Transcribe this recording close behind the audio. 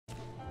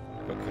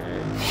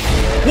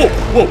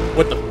Whoa,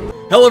 what the?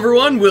 Hello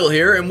everyone, Will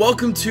here, and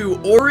welcome to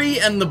Ori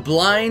and the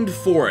Blind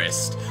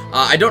Forest.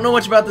 I don't know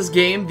much about this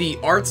game. The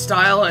art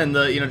style and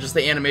the, just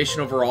the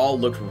animation overall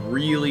looked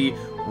really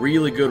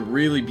good,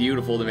 really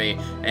beautiful to me.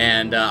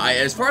 And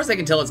as far as I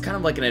can tell, it's kind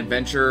of like an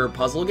adventure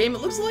puzzle game,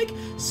 it looks like.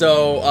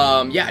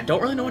 So, yeah, I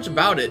don't really know much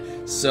about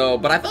it. So,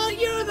 but I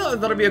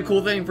thought, that'd be a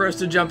cool thing for us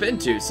to jump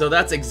into. So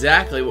that's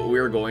exactly what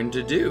we're going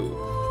to do.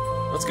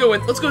 Let's go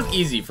with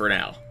easy for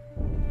now.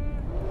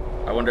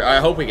 I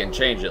hope we can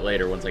change it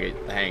later once I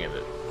get the hang of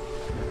it.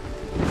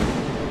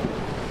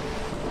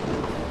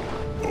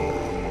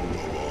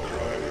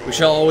 We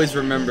shall always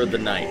remember the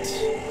night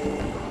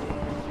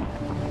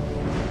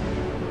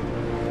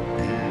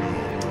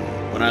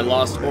when I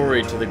lost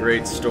Ori to the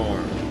great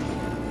storm.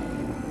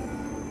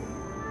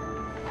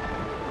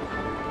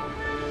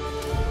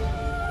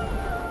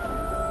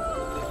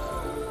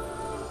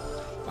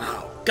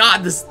 Wow,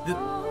 God,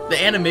 the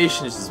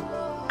animation is just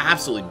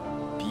absolutely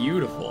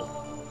beautiful.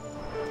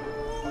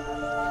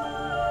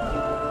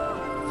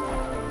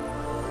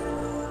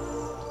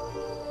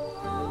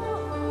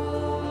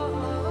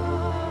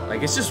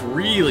 Like, it's just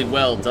really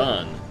well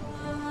done.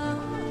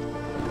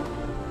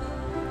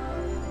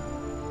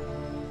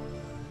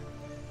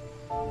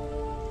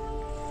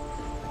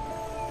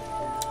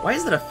 Why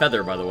is that a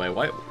feather, by the way?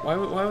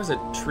 Why was a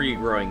tree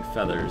growing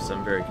feathers?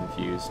 I'm very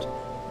confused.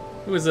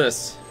 Who is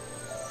this?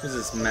 Who's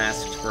this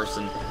masked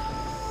person?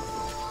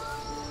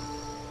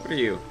 What are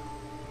you?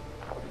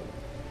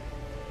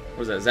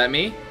 What is that? Is that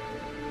me?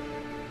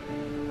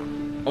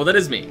 Oh, that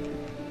is me.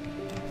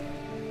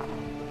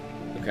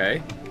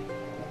 Okay.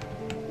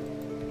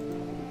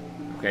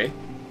 Okay,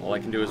 all I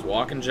can do is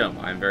walk and jump.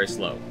 I'm very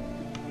slow.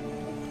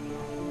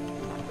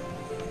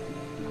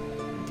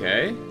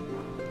 Okay.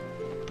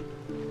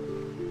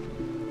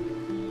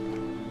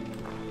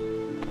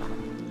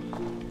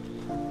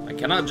 I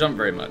cannot jump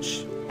very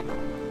much.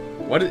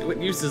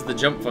 What use is the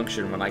jump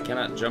function when I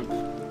cannot jump?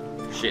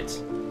 Shit.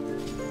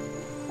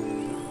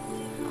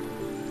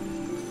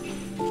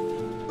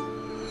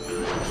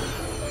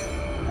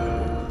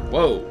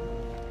 Whoa.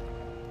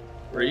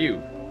 Where are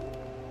you?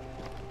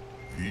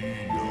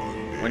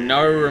 When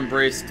Naru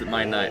embraced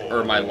my night,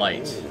 or my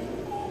light.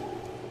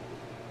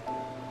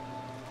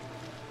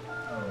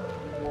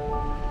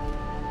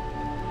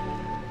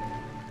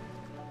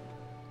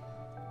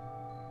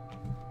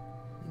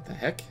 What the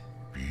heck?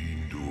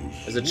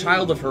 As a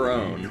child of her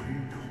own.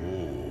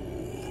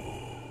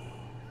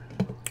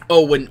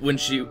 Oh, when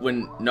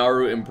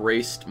Naru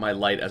embraced my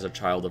light as a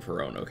child of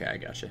her own. Okay, I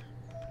gotcha.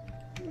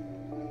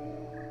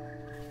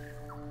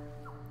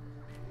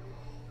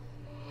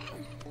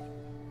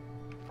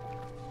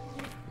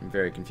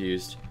 Very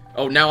confused.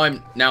 Oh, now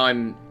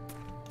I'm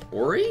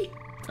Ori?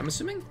 I'm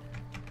assuming?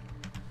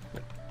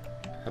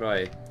 How do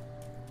I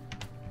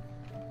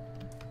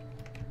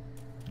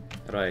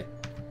I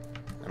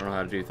don't know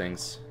how to do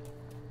things.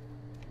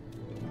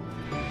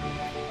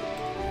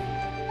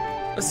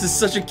 This is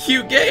such a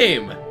cute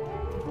game!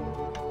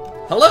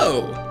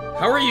 Hello!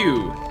 How are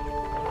you?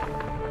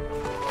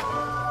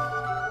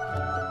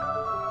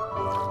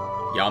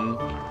 Yum.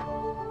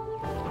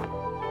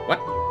 What?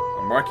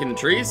 I'm marking the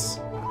trees?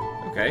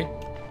 Okay.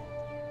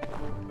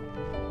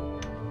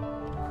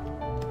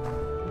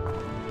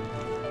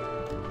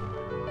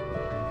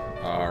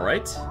 All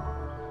right.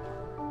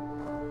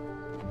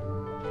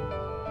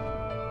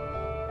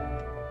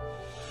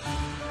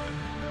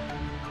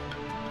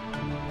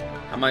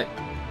 How am I?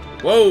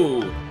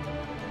 Whoa!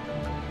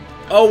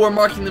 Oh, we're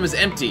marking them as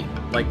empty.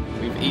 Like,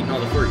 we've eaten all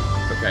the fruit.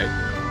 Okay.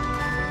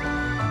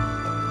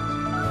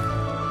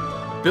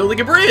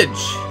 Building a bridge!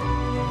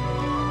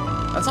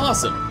 That's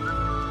awesome.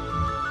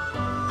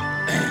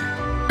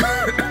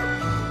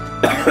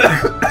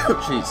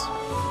 Jeez.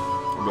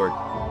 Oh, Lord.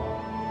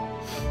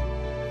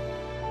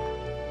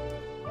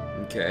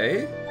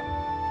 Okay.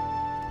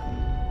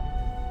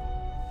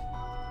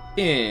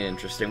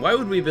 Interesting. Why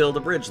would we build a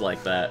bridge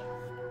like that?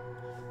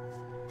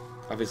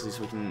 Obviously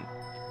so we can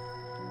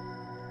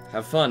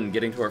have fun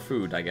getting to our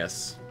food, I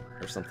guess.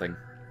 Or something.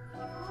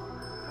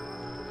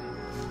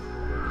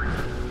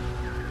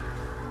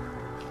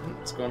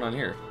 What's going on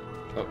here?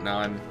 Oh, now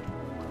I'm...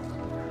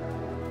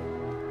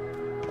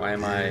 Why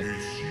am I...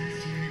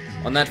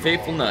 On that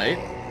fateful night,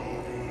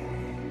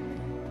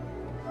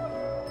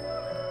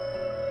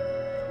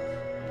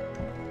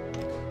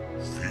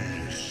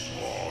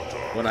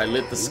 when I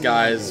lit the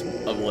skies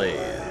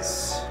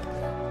ablaze,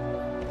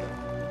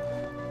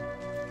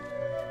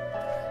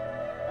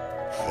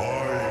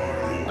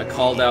 I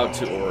called out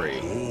to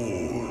Ori.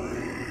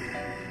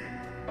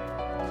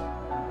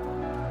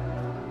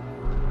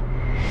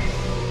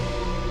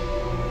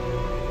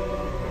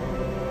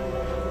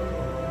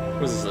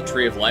 Was this a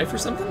tree of life or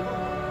something?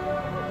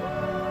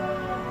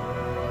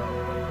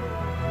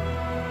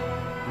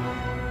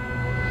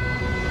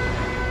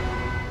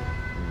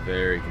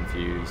 Very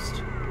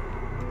confused.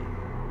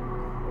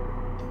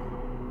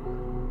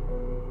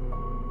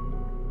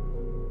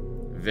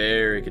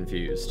 Very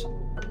confused.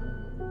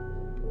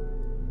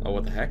 Oh,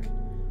 what the heck?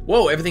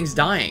 Whoa, everything's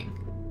dying.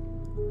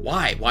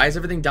 Why? Why is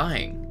everything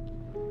dying?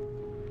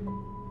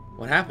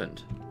 What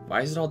happened?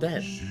 Why is it all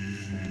dead?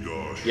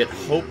 Yet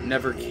hope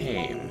never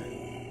came.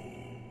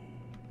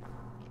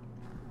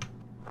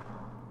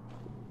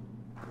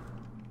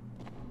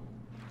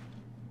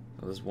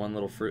 Oh, there's one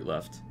little fruit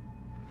left.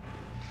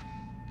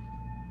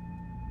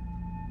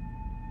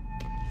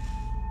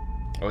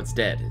 Oh, it's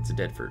dead. It's a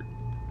dead fruit.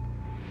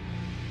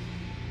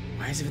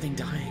 Why is everything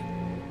dying?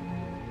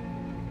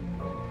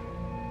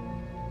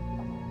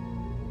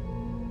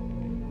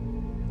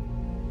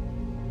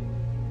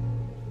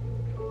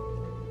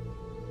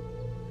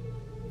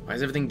 Why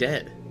is everything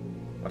dead?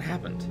 What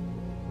happened?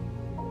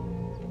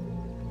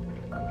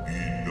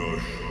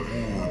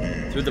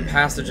 Through the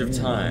passage of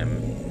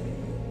time.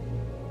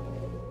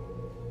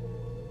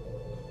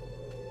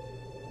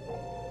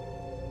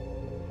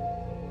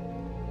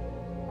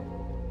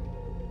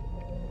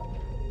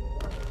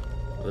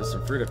 Oh, there's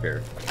some fruit up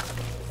here.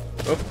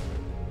 Oh!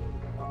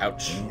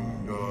 Ouch.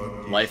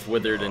 Life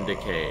withered and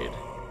decayed.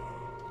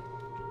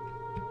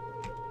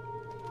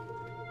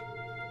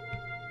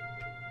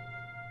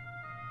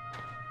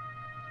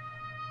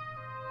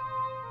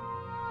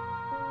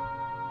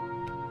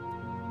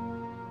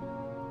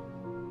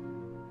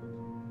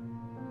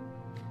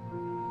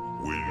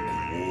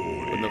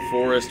 When the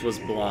forest was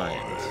blind.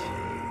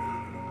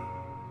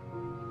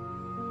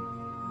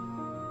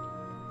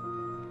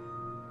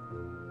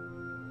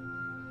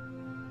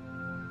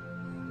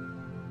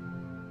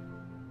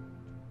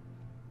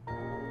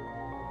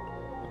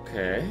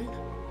 Okay.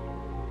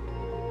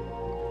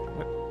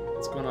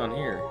 What's going on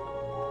here?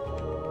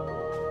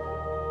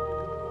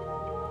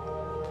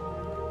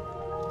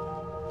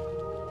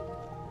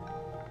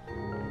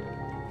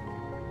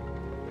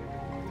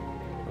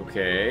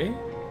 Okay.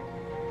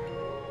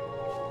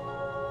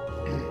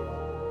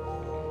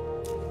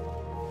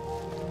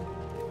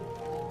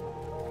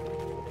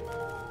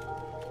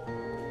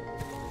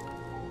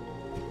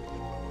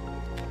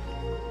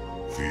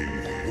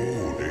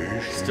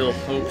 Still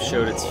hope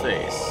showed its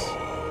face.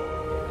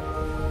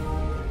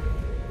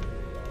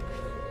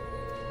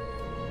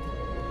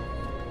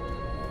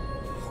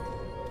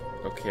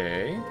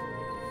 Okay.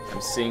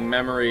 I'm seeing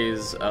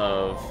memories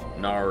of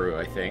Naru,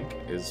 I think,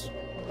 is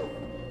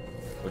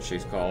what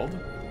she's called.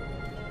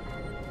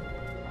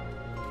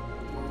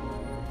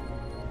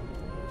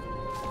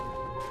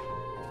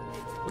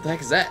 What the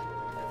heck is that?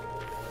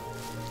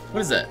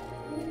 What is that?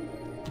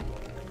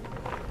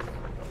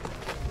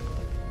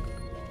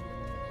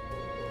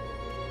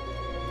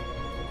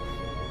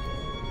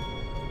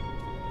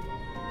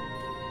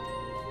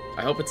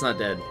 I hope it's not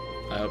dead.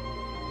 I hope.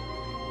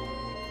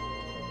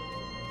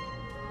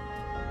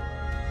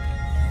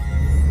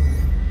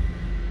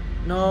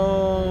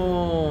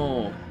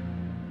 No.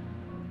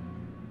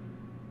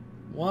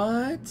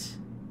 What?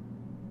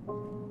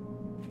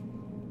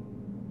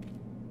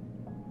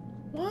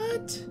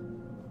 What?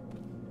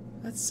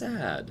 That's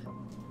sad.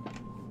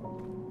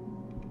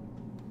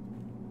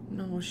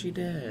 No, she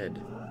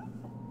did.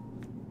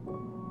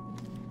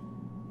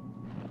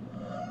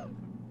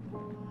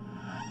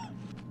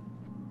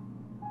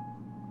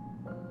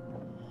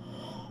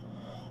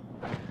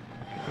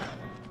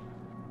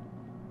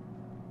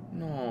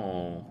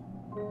 No.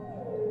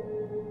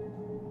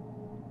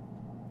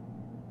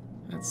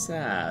 That's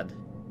sad.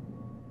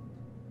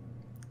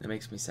 That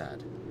makes me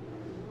sad.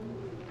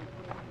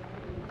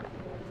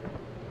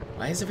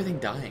 Why is everything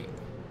dying?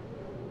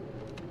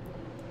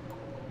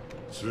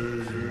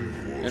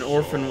 An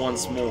orphan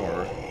once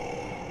more.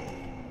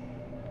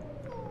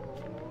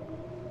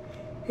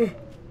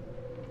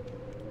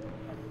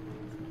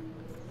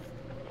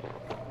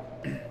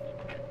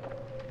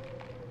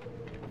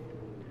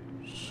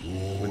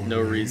 With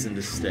no reason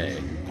to stay.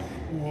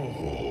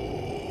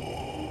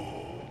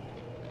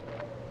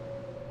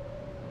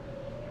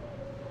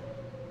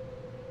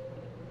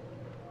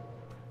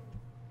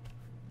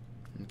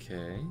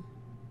 Okay.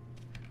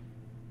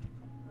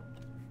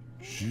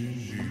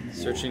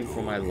 Searching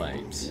for my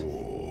light.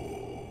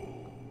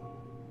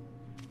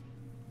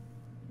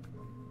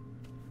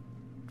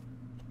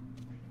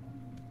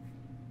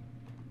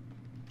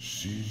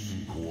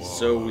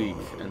 So weak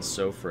and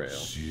so frail.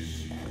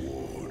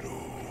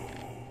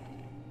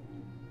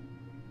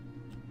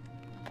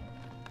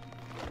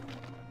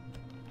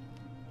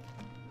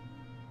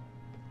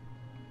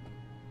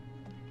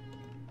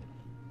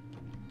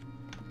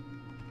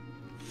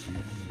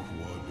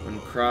 When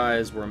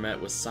cries were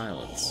met with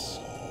silence.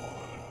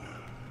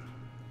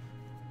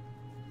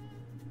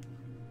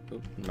 Oh,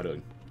 what am I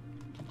doing?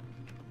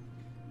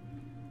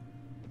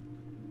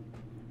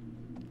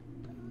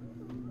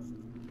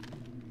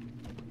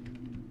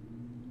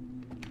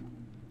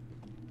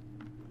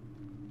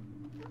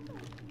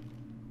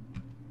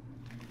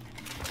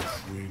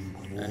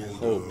 And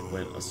hope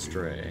went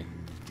astray.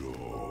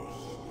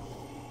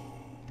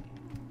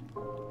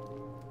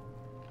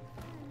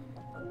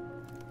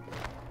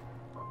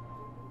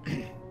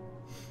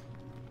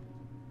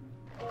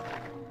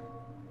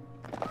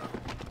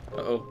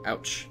 Uh-oh,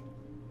 ouch.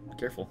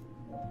 Careful.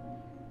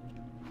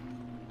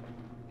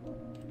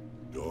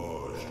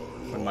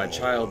 When my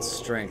child's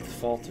strength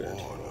faltered.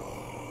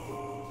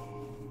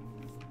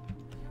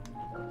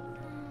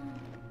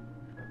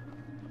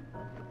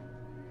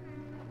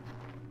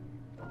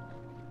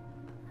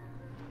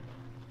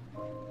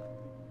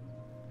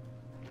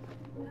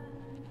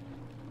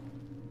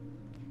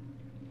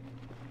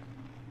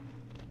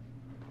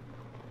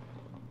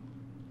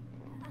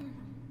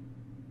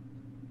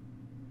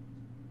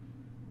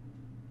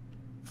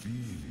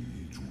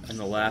 And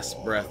the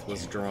last breath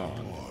was drawn.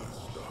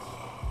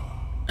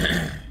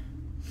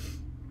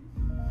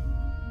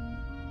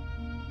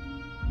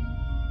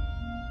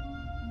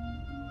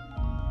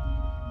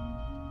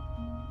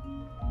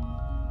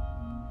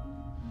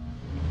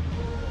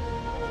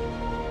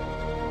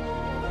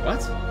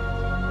 What?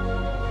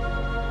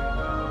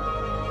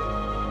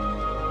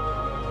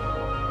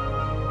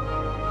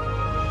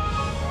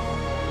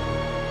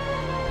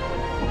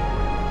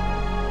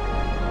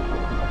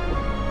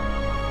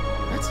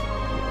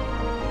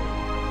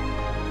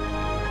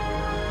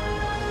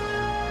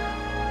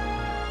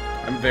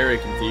 I'm very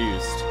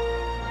confused.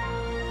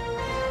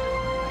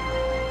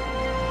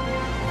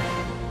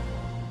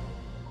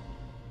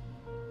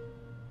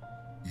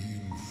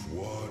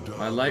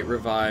 My light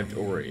revived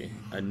Ori.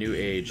 A new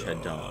age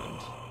had dawned.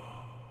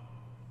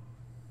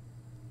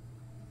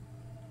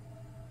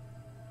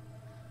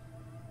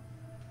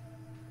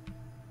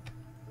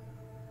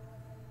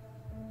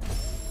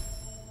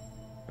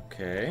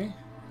 Okay.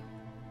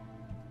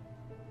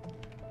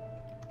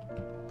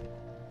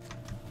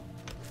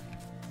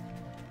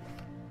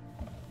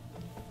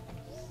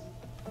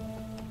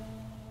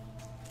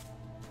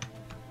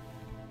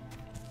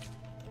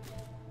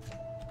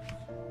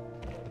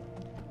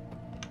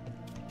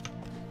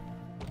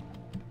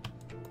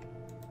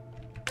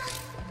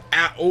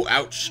 Oh,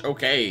 ouch.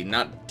 Okay,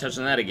 not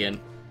touching that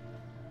again.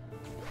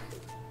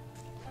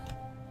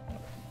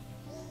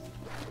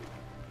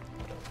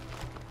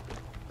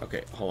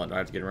 Okay, hold on. Do I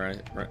have to get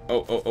around?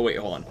 Oh, wait,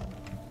 hold on.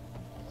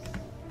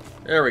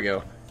 There we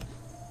go.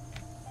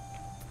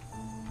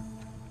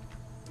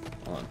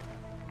 Hold on.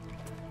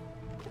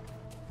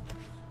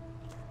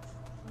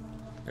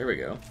 There we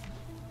go.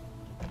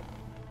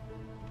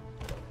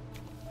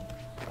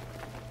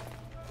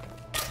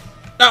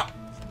 No! I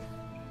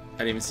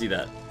didn't even see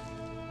that.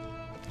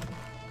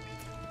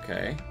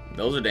 Okay,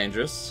 those are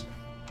dangerous.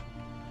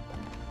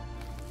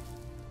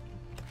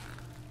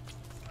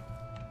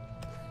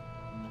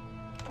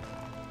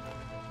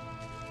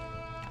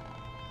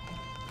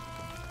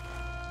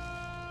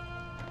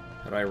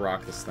 How do I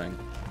rock this thing?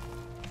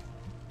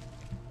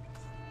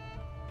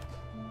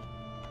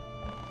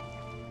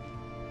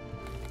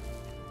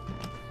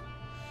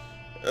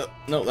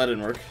 No, that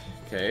didn't work.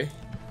 Okay.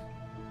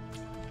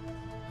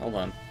 Hold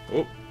on.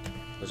 Oh,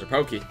 those are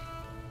pokey.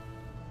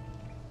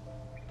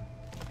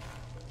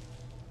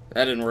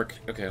 That didn't work.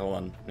 Okay, hold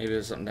on. Maybe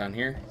there's something down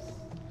here.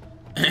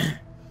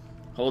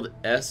 Hold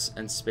S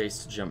and space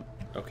to jump.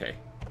 Okay.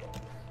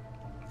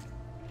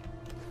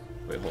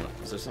 Wait, hold on.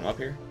 Is there something up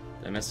here?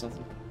 Did I miss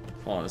something?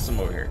 Hold on, there's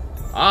something over here.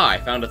 Ah, I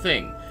found a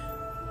thing.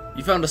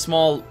 You found a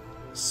small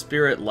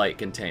spirit light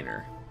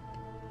container.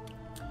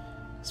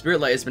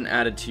 Spirit light has been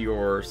added to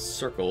your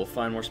circle.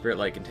 Find more spirit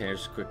light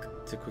containers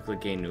to quickly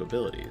gain new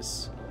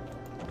abilities.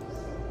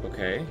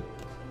 Okay.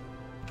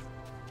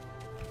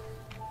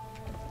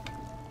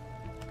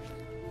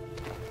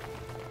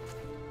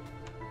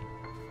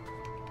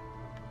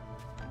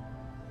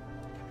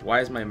 Why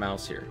is my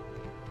mouse here?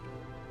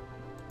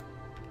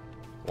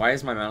 Why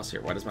is my mouse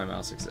here? Why does my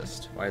mouse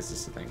exist? Why is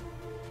this a thing?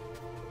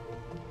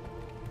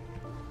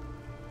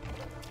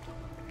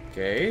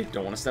 Okay,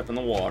 don't want to step in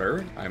the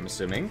water, I'm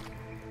assuming.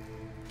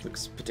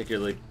 Looks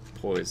particularly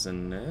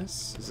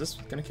poisonous. Is this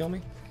gonna kill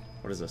me?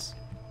 What is this?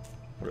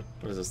 What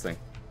is this thing?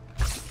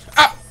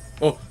 Ah!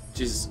 Oh,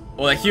 Jesus.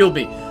 Oh, that healed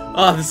me.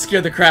 Oh, this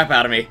scared the crap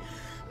out of me.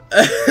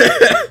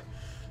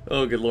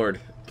 Oh, good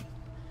lord.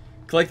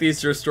 Collect these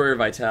to restore your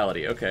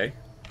vitality. Okay.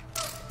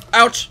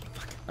 Ouch!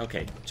 Fuck.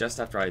 Okay, just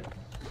after I...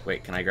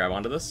 Wait, can I grab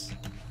onto this?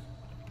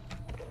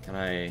 Can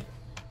I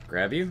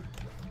grab you?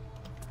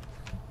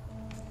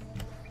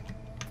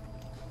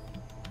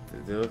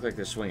 They look like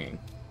they're swinging.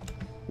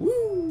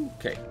 Woo!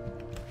 Okay.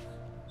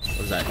 What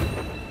is that?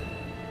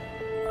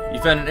 You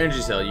found an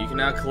energy cell. You can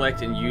now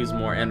collect and use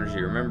more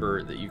energy.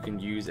 Remember that you can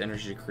use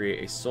energy to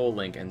create a soul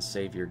link and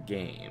save your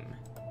game.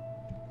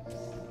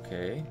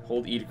 Okay.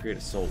 Hold E to create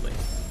a soul link.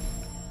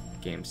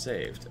 Game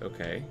saved.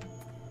 Okay.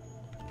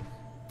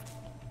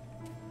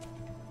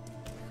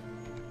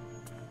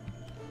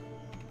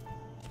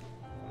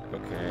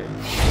 Okay.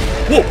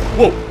 Whoa!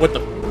 Whoa! What the?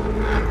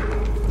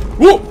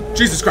 Whoa!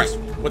 Jesus Christ!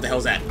 What the hell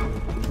is that?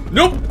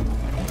 Nope!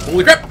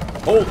 Holy crap!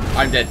 Oh,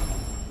 I'm dead.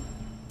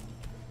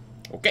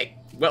 Okay.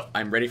 Well,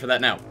 I'm ready for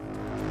that now.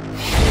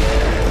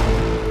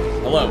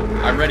 Hello.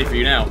 I'm ready for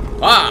you now.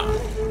 Ah!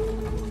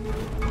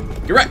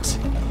 You're right.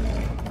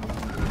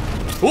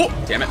 Oh!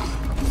 Damn it.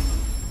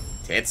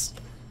 Tits.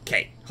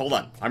 Okay. Hold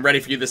on. I'm ready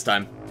for you this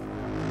time.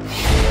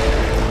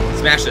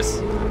 Smash this.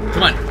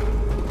 Come on.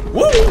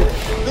 Woo!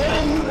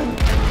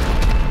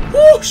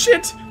 Oh,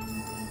 shit!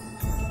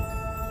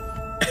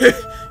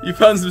 You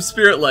found some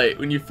spirit light.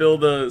 When you fill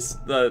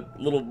the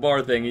little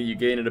bar thing, you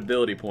gain an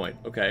ability point.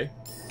 Okay.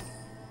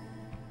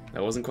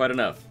 That wasn't quite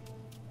enough.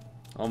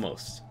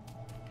 Almost.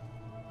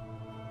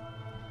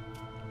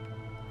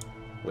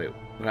 Wait,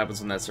 what happens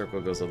when that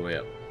circle goes all the way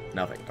up?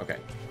 Nothing. Okay.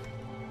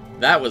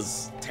 That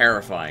was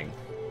terrifying.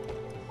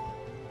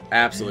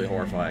 Absolutely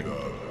horrifying.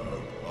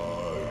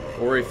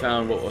 Ori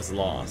found what was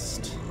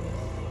lost.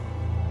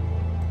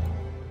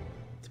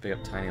 pick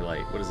up tiny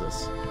light. What is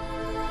this?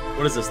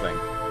 What is this thing?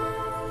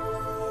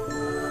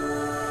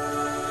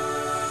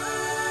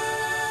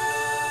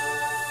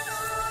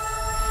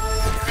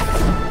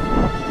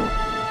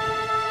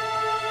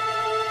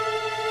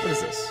 What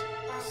is this?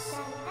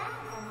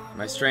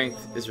 My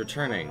strength is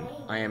returning.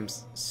 I am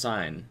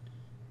Sign,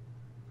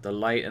 the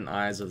light and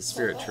eyes of the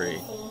spirit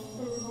tree.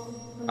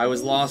 I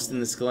was lost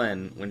in this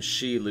glen when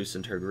she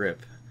loosened her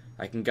grip.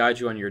 I can guide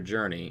you on your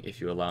journey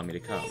if you allow me to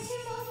come.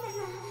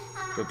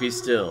 But be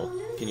still.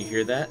 Can you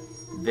hear that?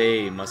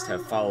 They must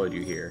have followed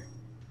you here.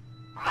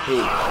 Who?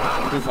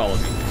 Who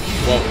followed me?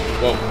 Whoa,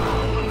 whoa.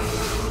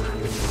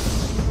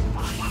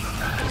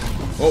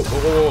 Whoa,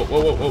 whoa, whoa,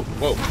 whoa, whoa,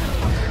 whoa,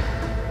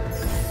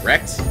 whoa.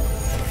 Wrecked?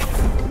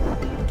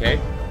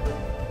 Okay.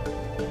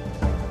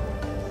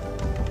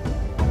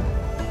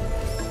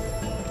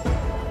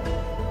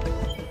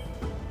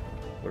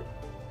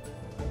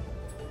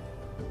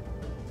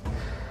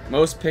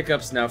 Most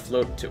pickups now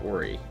float to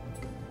Ori.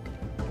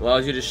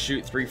 Allows you to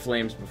shoot 3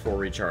 flames before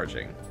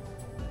recharging.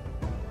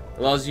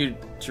 Allows you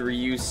to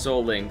reuse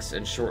soul links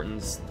and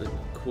shortens the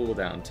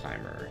cooldown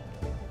timer.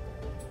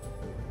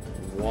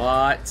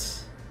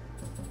 What?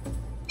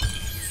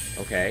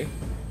 Okay.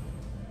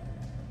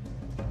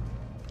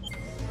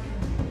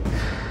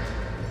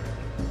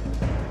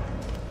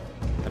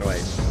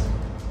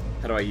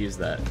 How do I use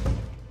that?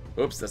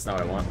 Oops, that's not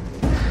what I want.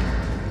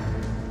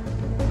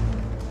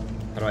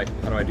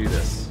 How do I do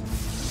this?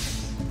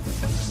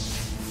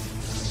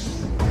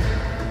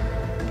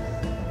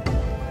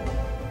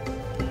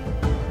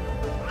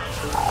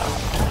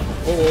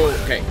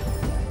 Oh, okay.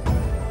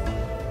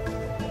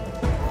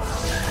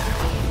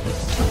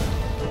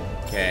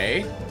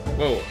 Okay.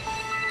 Whoa.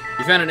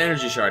 You found an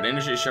energy shard.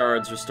 Energy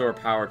shards restore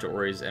power to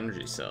Ori's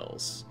energy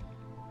cells.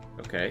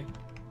 Okay.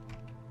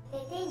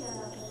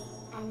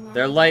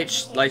 Their light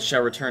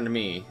shall return to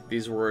me.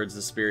 These words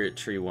the spirit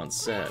tree once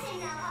said.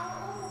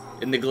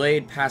 In the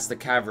glade past the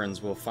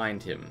caverns we'll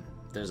find him.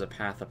 There's a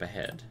path up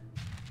ahead.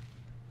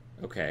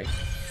 Okay.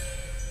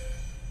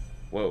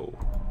 Whoa.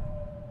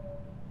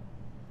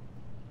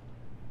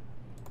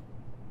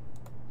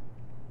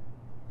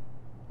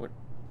 What?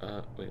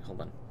 Wait,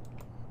 hold on.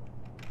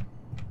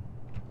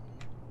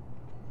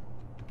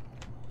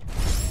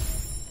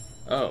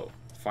 Oh,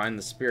 find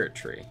the spirit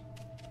tree.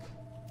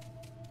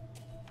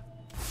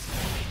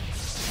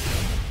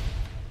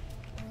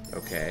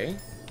 Okay.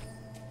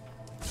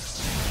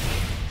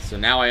 So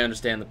now I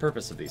understand the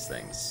purpose of these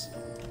things.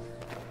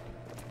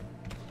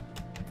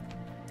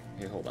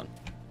 Okay, hold on.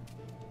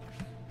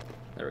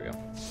 There we go.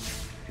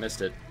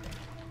 Missed it.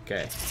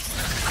 Okay.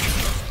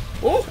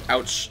 Oh,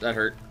 ouch, that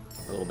hurt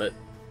a little bit.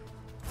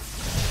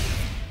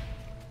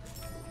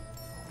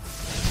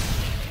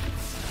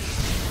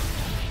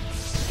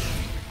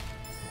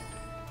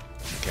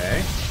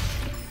 Okay.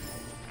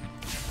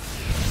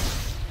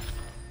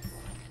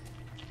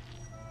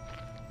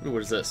 Ooh,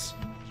 what is this?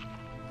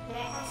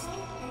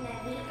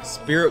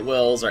 Spirit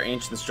wells are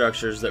ancient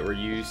structures that were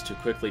used to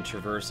quickly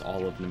traverse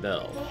all of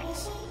Nibel.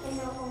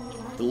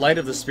 The light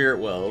of the spirit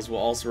wells will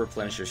also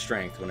replenish your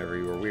strength whenever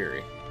you are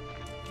weary.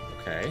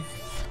 Okay.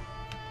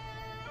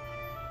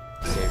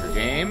 Save your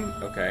game.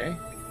 Okay.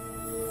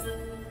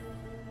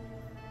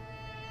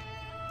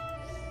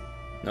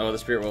 No, the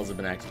spirit wells have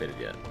been activated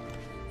yet.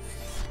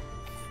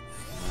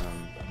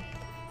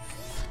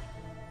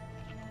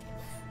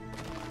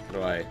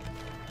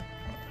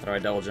 How do I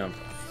double jump?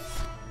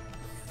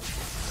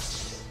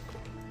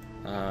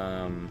 Where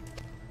am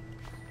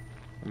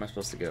I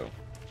supposed to go?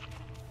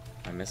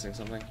 Am I missing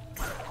something?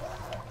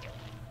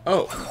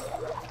 Oh!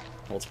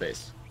 Hold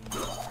space.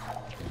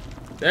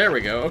 There we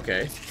go,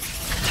 okay.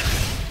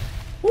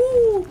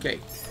 Woo! Okay.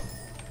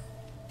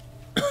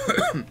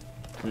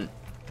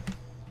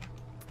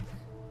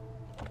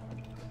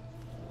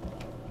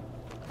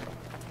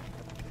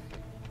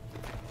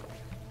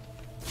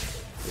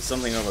 There's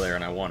something over there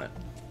and I want it.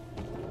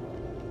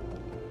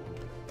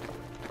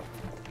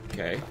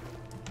 Okay.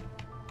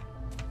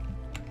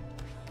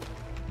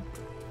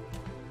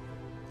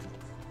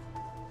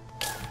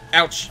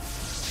 Ouch!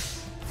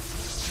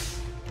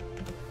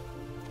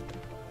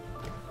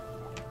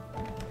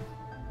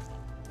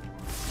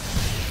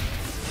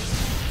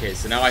 Okay,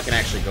 so now I can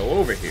actually go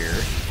over here,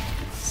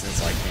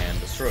 since I can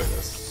destroy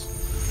this.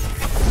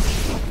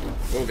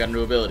 Oh, got a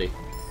new ability.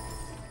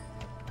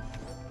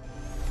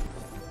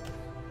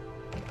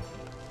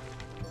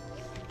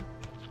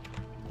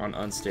 On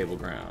unstable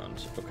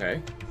ground.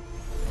 Okay.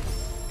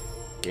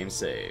 Game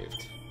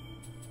saved.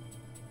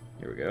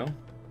 Here we go.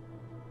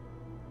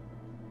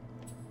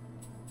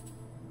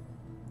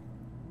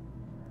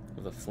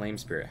 The flame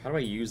spirit. How do I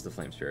use the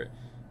flame spirit?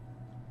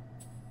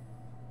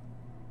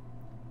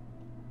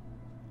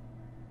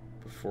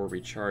 Before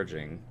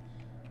recharging.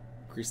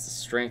 Increase the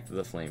strength of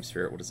the flame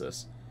spirit. What is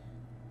this?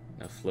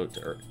 Now float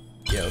to earth.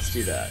 Yeah, let's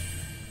do that.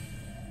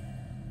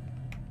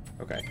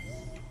 Okay.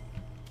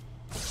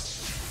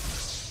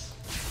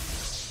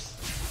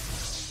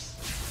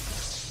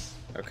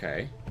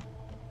 Okay.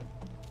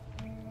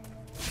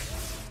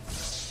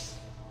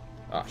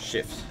 Ah,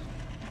 shift.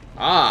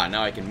 Ah,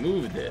 now I can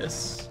move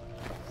this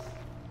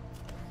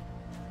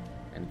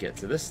and get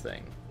to this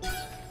thing.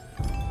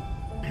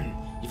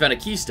 You found a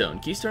keystone.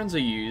 Keystones are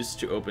used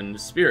to open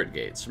spirit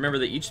gates. Remember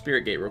that each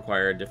spirit gate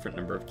requires a different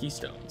number of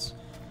keystones.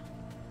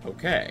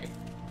 Okay.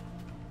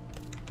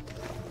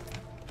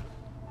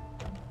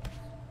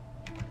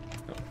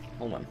 Oh,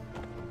 hold on.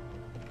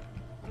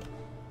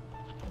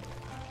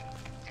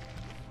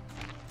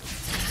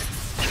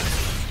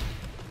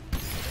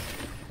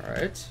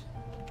 Alright.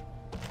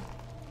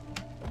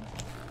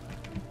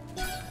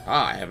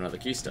 Ah, I have another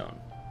keystone.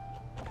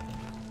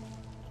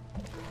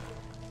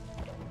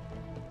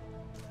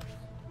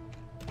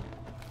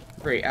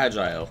 Very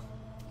agile.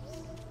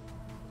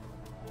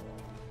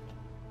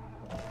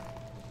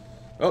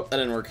 Oh, that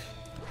didn't work.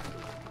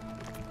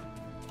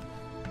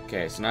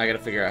 Okay, so now I gotta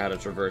figure out how to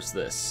traverse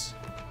this.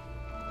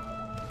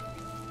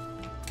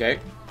 Okay,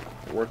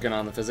 working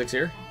on the physics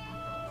here.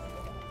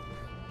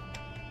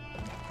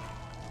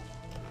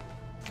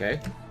 Okay.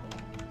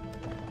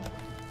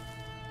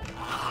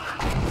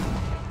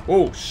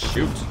 Oh,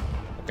 shoot.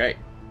 Okay.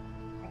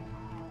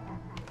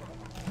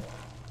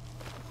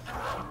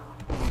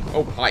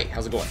 Oh, hi.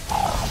 How's it going?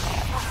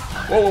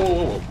 Whoa, whoa,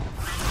 whoa, whoa.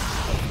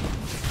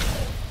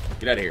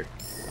 Get out of here.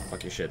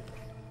 Fuck your shit.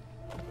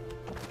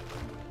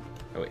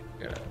 Oh, wait.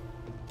 Gotta...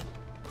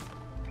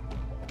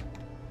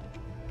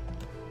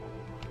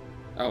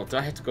 Oh, do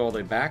I have to go all the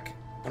way back?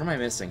 What am I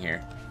missing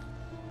here?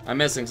 I'm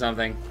missing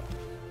something.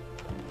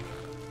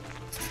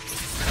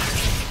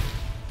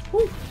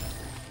 Woo.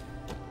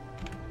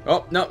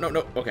 Oh, no, no,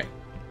 no. Okay.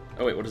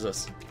 Oh, wait, what is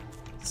this?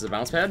 Is this a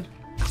bounce pad?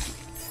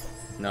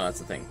 No, that's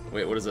the thing.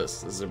 Wait, what is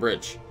this? This is a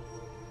bridge.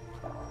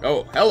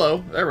 Oh,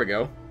 hello. There we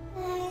go.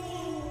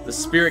 The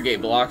spirit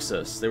gate blocks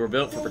us. They were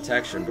built for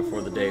protection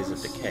before the days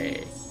of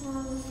decay.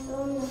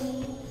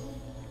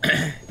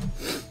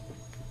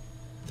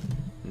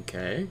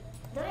 Okay.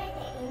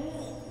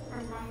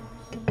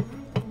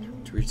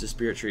 To reach the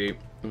spirit tree,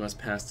 we must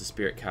pass the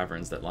spirit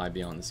caverns that lie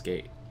beyond this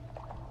gate.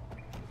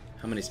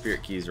 How many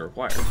spirit keys are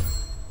required?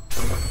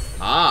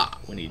 Ah,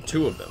 we need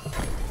 2 of them.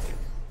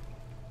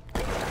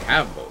 I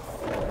have both.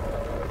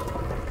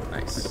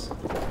 Nice.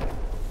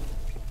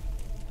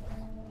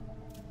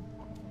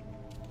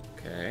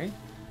 Okay.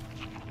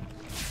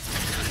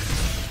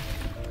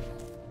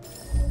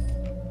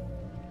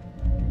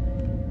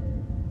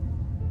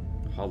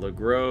 Hollow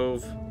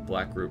Grove,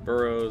 Blackroot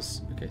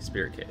Burrows. Okay,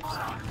 Spirit Caves.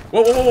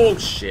 Whoa, whoa, whoa, whoa,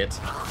 shit.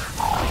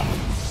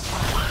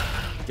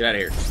 Get out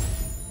of here.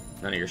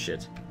 None of your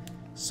shit.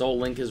 Soul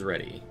Link is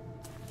ready.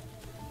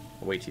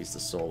 I'll wait to use the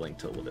Soul Link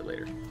till a little bit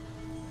later.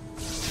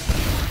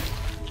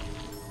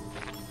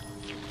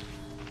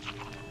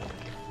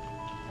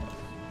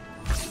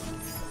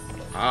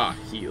 Ah,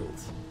 healed.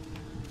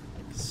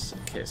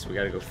 Okay, so we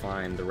gotta go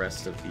find the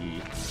rest of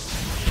the...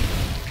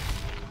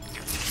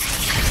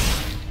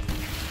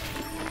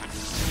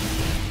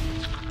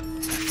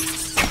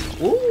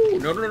 Ooh,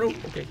 no, no, no, no.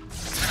 Okay.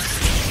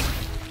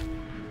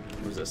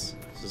 What is this?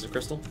 Is this a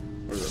crystal?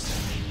 What is this?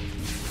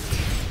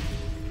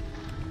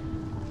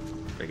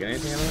 Did I get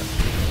anything out of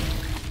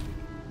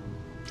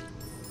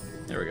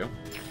it? There we go.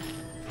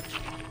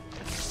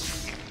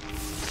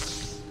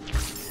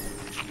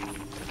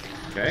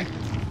 Okay.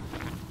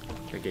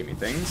 That gave me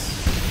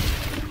things.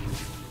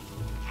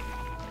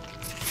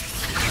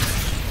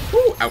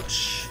 Ooh,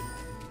 ouch.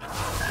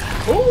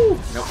 Ooh,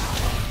 nope.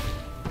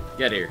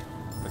 Get here.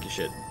 Fuck your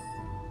shit.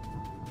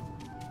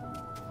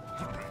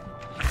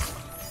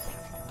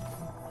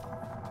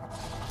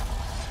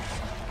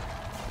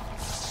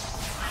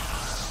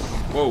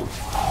 Whoa.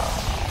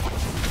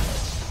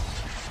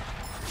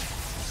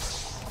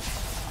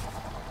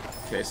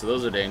 Okay, so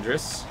those are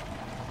dangerous.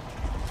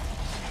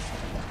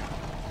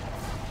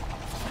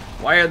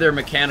 Why are there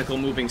mechanical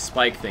moving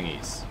spike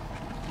thingies?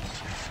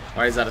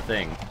 Why is that a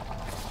thing?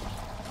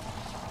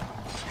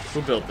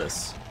 Who built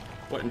this?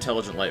 What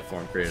intelligent life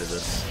form created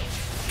this?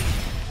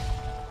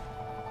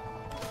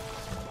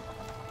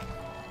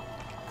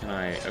 Can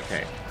I...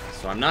 Okay.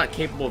 So I'm not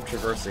capable of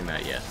traversing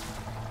that yet.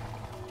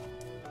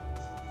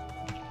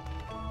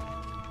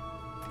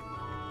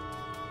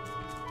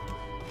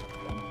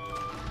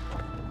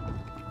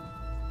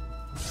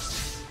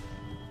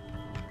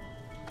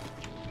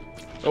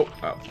 Oh,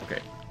 oh,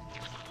 okay.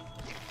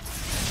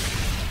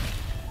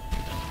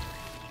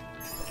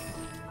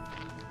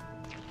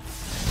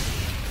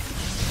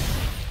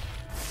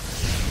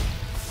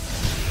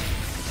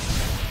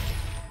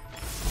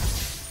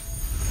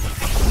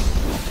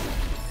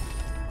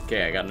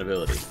 Okay, I got an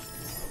ability.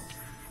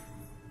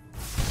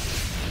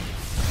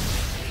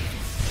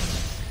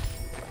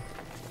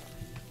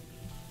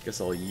 Guess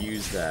I'll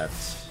use that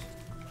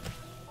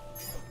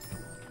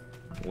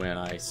when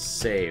I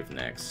save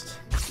next.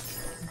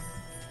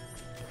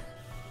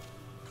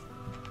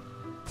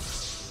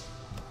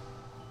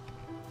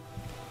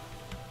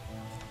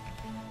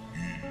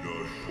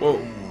 Whoa.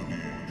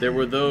 There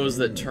were those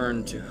that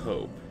turned to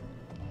hope.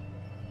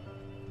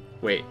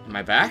 Wait, am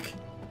I back?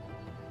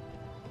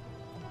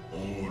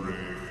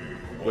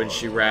 When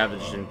she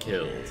ravaged and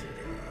killed.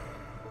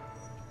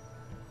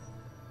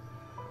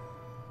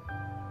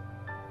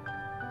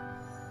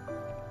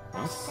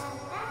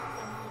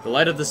 The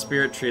light of the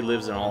spirit tree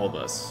lives in all of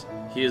us.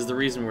 He is the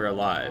reason we're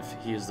alive.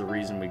 He is the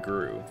reason we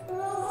grew.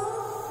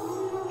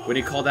 When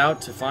he called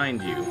out to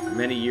find you,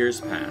 many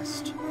years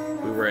passed.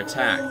 We were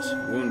attacked,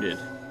 wounded,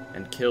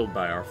 and killed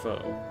by our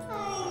foe.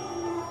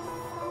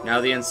 Now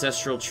the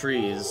ancestral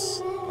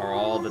trees are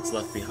all that's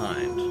left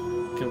behind.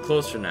 Come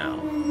closer now.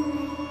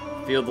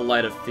 Feel the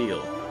light of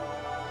feel.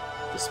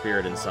 The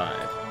spirit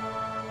inside.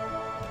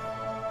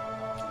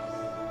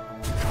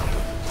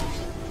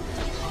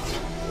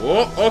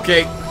 Oh,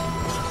 okay.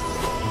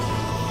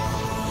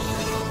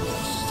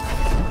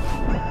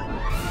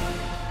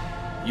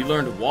 You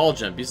learned wall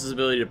jump. Use this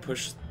ability to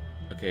push,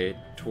 okay,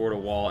 toward a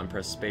wall and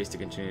press space to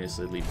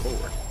continuously leap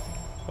forward.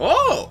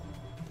 Oh!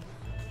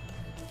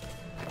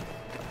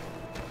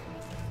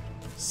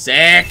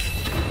 Sick!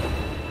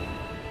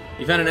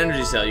 You found an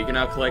energy cell. You can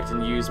now collect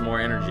and use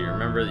more energy.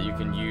 Remember that you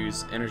can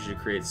use energy to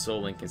create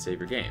soul link and save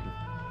your game.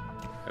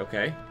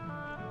 Okay.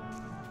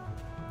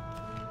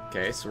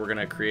 Okay, so we're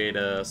gonna create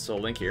a soul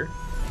link here.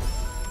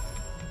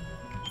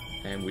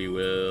 And we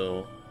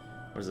will...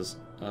 What is this?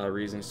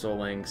 Reusing soul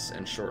links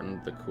and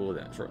shortens the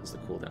cooldown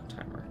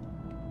timer.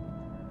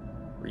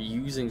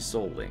 Reusing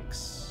soul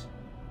links.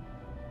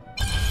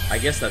 I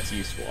guess that's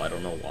useful. I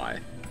don't know why.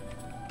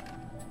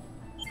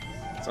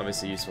 It's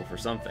obviously useful for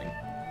something.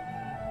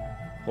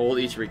 Hold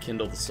each to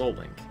rekindle the soul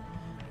link.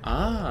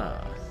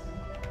 Ah.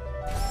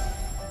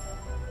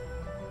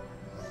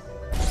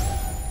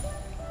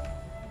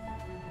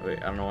 Wait,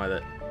 I don't know why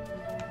that...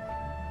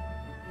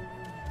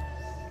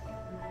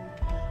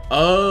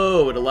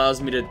 Oh, it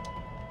allows me to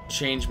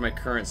change my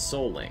current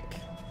soul link.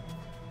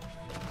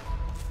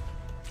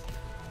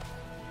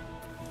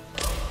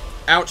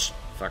 Ouch!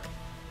 Fuck.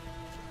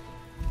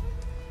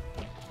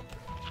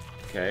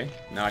 Okay,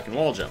 now I can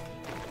wall jump.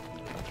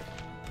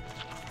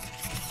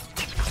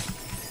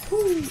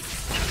 Woo.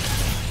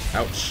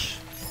 Ouch.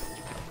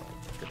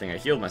 Good thing I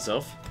healed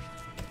myself.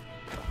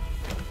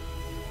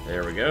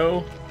 There we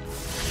go.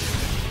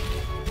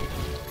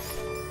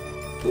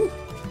 Woo.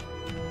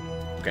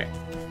 Okay.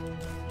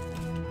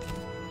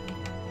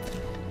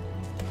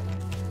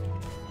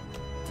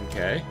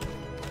 Okay.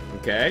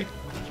 Okay.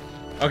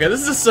 Okay,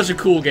 this is such a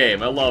cool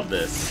game. I love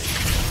this.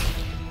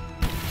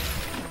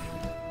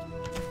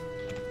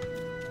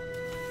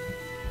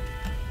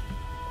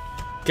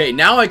 Okay,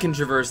 now I can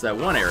traverse that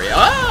one area.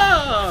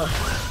 Ah!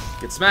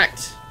 Get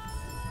smacked.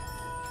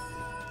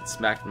 Get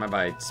smacked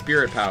by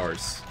spirit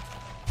powers.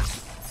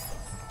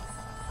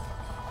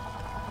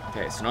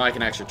 Okay, so now I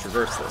can actually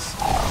traverse this.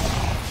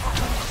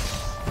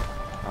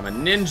 I'm a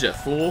ninja,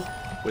 fool,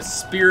 with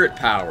spirit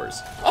powers.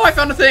 Oh, I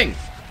found a thing!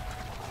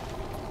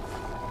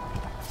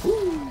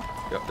 Woo.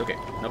 Yep, okay,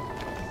 nope.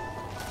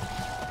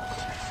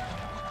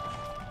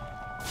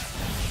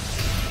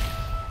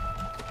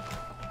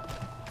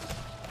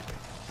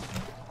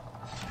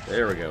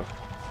 There we go.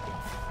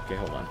 Okay,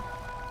 hold on.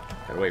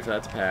 Gotta wait for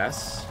that to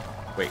pass.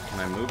 Wait, can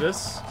I move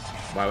this?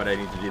 Why would I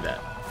need to do that?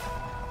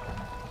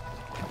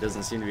 It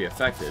doesn't seem to be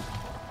affected.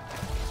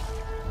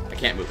 I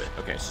can't move it.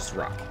 Okay, it's just a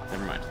rock.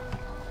 Never mind.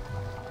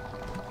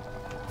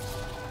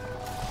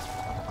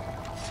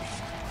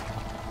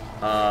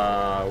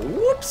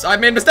 Whoops! I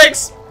made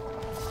mistakes!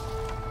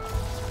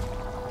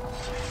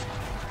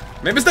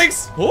 Made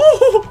mistakes!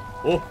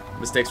 Oh,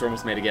 mistakes were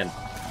almost made again.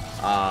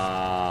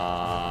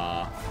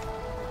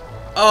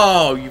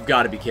 Oh, you've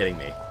got to be kidding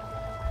me.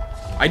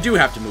 I do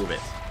have to move it.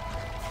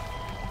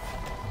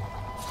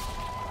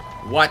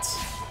 What?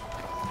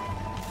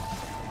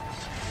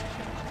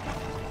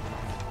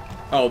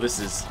 Oh, this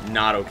is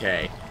not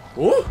okay.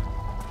 Ooh!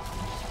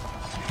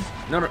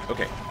 No,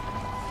 okay.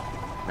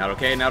 Not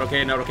okay, not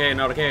okay, not okay,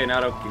 not okay,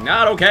 not okay,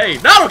 not okay,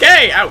 not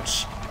okay!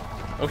 Ouch!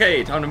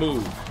 Okay, time to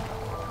move.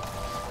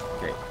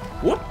 Okay.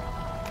 Whoop!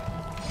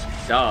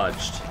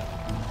 Dodged.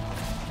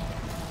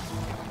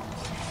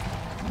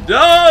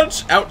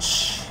 Dodge!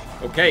 Ouch!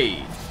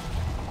 Okay.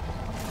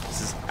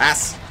 This is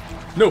ass.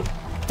 No!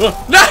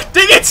 Nah!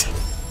 Dang it!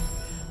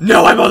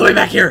 No, I'm all the way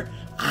back here!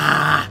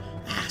 Ah!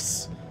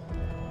 Ass.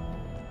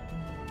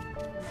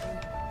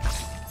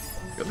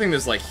 Good thing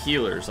there's like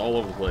healers all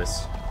over the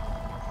place.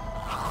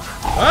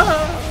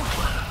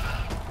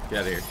 Ah! Get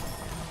out of here.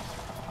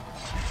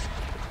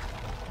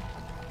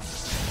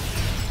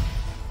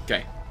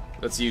 Okay.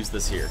 Let's use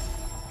this here.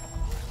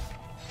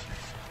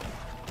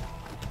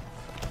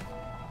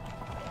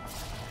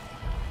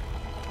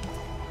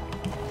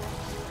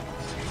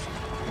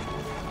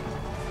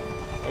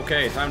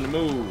 Okay, time to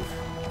move.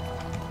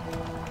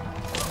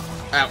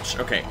 Ouch.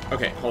 Okay,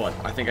 okay, hold on.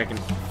 I think I can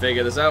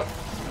figure this out.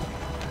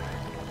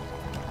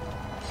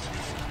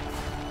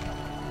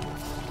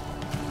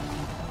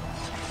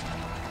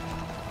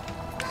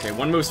 Okay,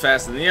 one moves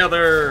faster than the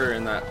other,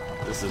 and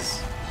this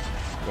is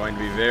going to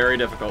be very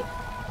difficult.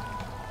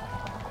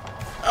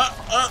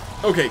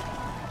 Okay.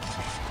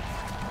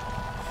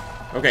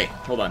 Okay,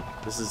 hold on.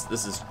 This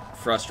is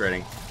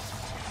frustrating.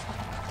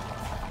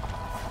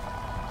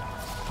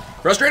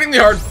 Frustratingly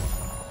hard.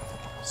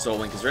 Soul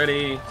Link is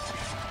ready.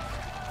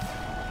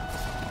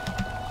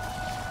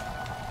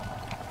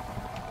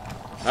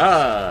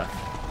 Ah.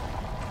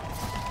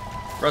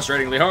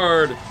 Frustratingly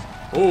hard.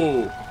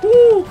 Oh,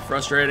 woo,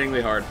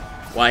 frustratingly hard.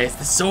 Why is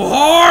this so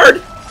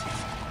hard?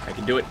 I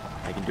can do it.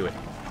 I can do it.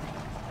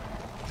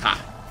 Ha.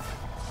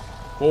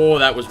 Oh,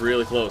 that was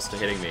really close to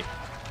hitting me.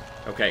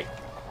 Okay.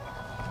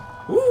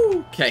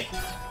 Woo, okay.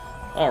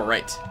 All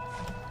right.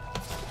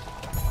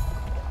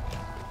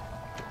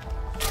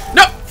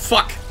 No,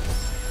 fuck.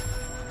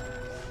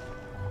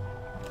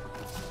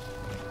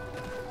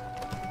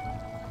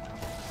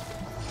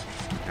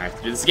 I have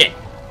to do this again.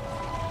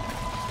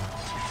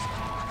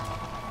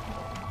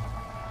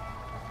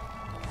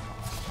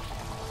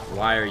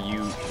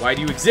 Why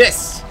do you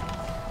exist?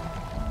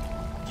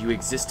 Do you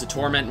exist to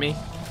torment me?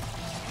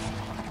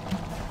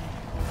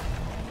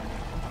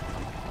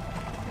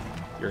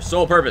 Your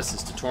sole purpose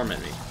is to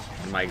torment me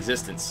in my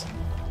existence.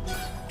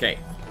 Okay.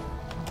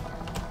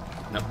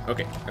 No,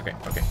 okay.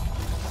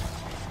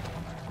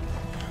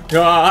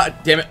 God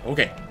damn it.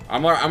 Okay.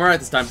 I'm alright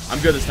this time. I'm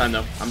good this time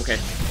though. I'm okay.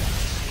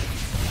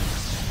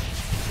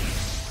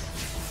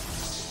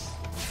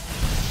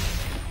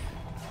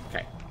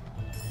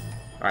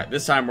 Alright,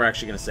 this time we're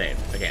actually going to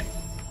save. Again.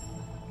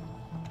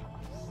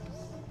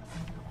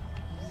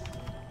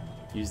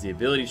 Use the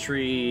ability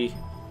tree.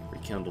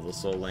 Rekindle the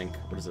soul link.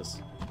 What is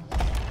this?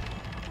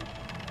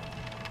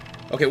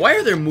 Okay, why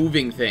are there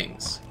moving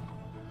things?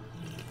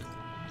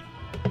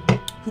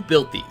 Who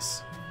built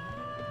these?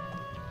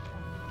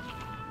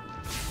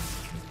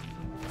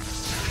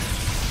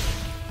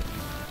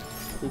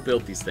 Who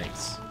built these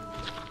things?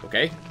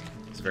 Okay.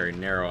 It's a very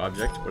narrow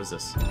object. What is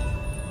this?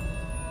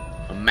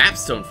 A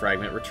mapstone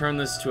fragment. Return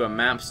this to a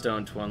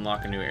mapstone to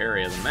unlock a new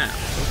area of the map.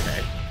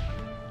 Okay.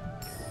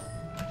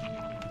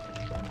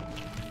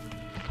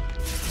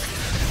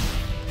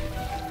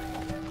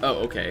 Oh,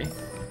 okay.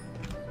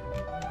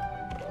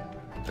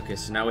 Okay,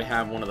 so now we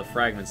have one of the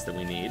fragments that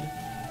we need.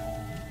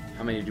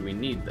 How many do we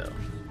need, though?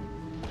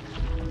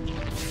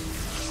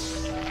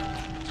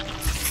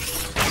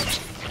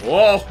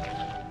 Whoa!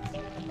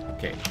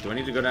 Okay, do I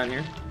need to go down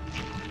here?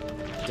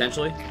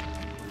 Potentially?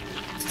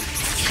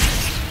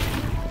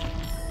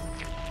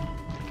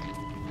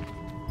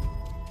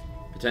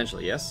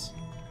 Potentially, yes?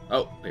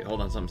 Oh, wait, hold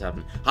on, something's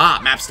happening.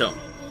 Ah, mapstone!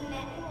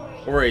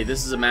 Ori,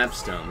 this is a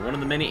mapstone. One of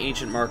the many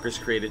ancient markers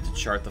created to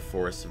chart the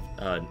forest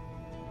of,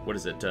 what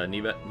is it,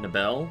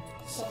 Nibel?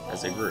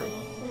 As it grew.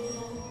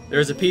 There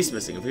is a piece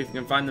missing. If we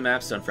can find the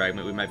mapstone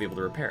fragment, we might be able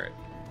to repair it.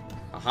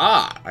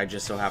 Aha! I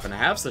just so happen to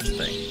have such a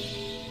thing.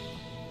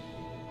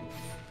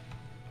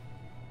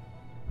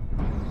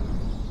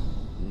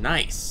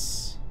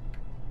 Nice.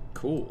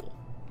 Cool.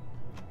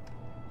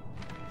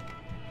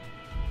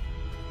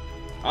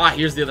 Ah,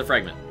 here's the other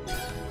fragment.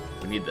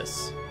 We need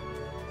this.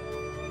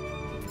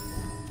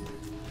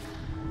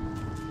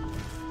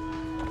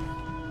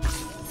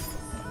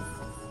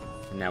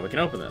 And now we can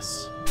open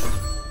this.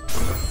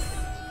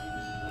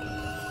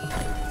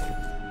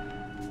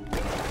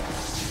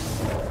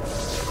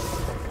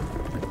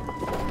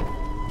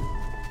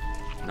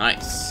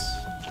 Nice.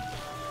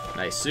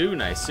 Nice-oo,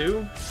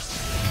 nice-oo.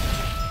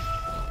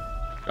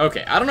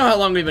 Okay, I don't know how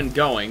long we've been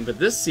going, but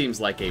this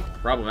seems like a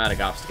problematic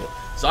obstacle.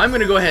 So I'm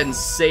going to go ahead and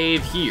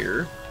save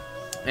here,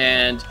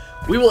 and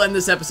we will end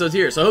this episode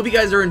here. So I hope you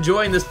guys are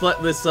enjoying this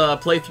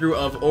playthrough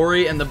of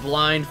Ori and the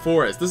Blind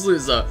Forest. This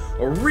is a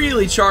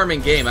really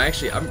charming game.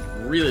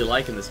 I'm really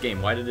liking this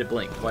game. Why did it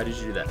blink? Why did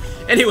you do that?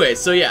 Anyway,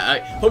 so yeah, I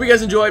hope you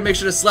guys enjoyed. Make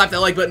sure to slap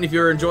that like button if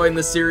you're enjoying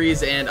this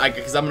series, and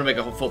because I'm gonna make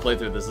a full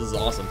playthrough of this. This is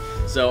awesome.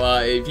 So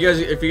if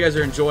you guys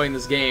are enjoying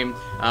this game,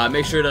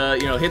 make sure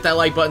to hit that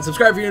like button,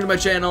 subscribe if you're new to my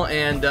channel,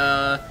 and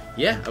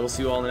yeah, I will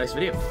see you all in the next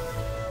video.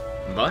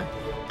 Bye.